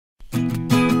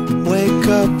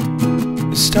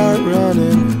start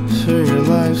running for your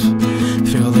life.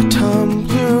 Fill the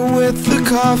tumbler with the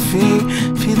coffee,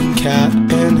 feed the cat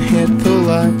and hit the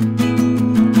light.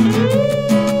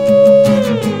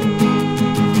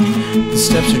 The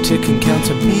steps are ticking,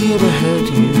 count a beat ahead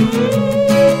you.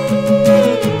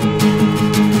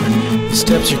 The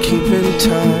steps are keeping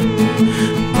time,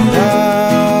 but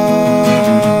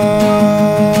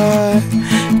I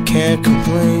can't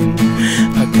complain.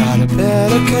 I got a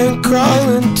bed I can crawl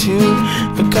into,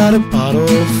 I got a bottle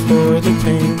for the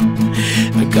pain.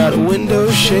 I got a window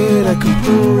shade I can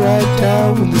pull right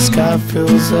down when the sky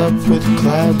fills up with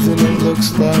clouds and it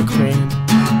looks like rain.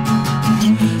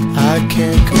 I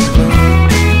can't complain.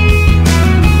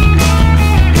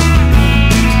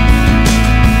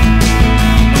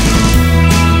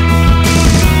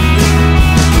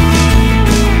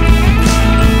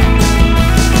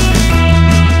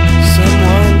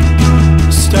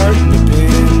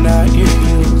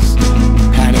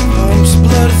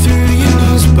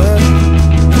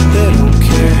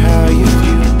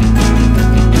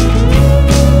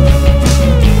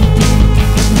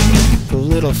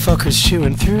 Fuckers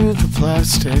chewing through the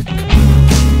plastic.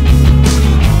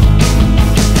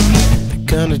 They're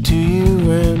gonna do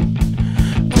you in,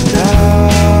 but I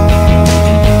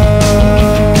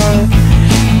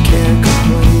can't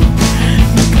complain.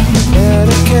 I got a bed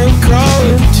I can crawl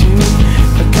into,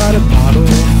 I got a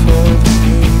bottle for the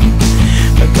pain.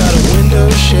 I got a window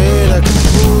shade I can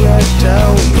pull right down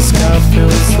when the sky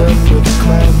fills up with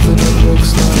clouds and it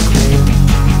looks like rain.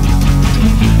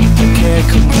 I can't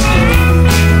complain.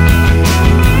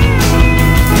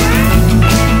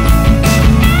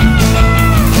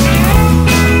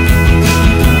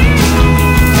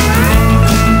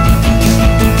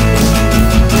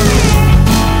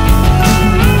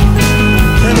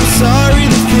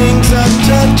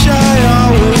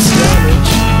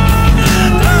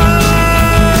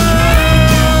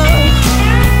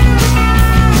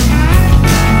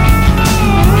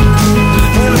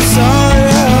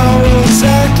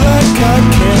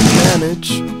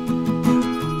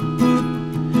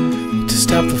 To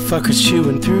stop the fuckers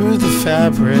chewing through the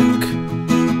fabric.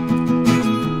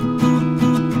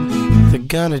 They're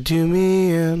gonna do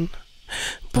me in,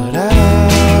 but I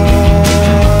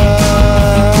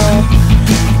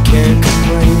can't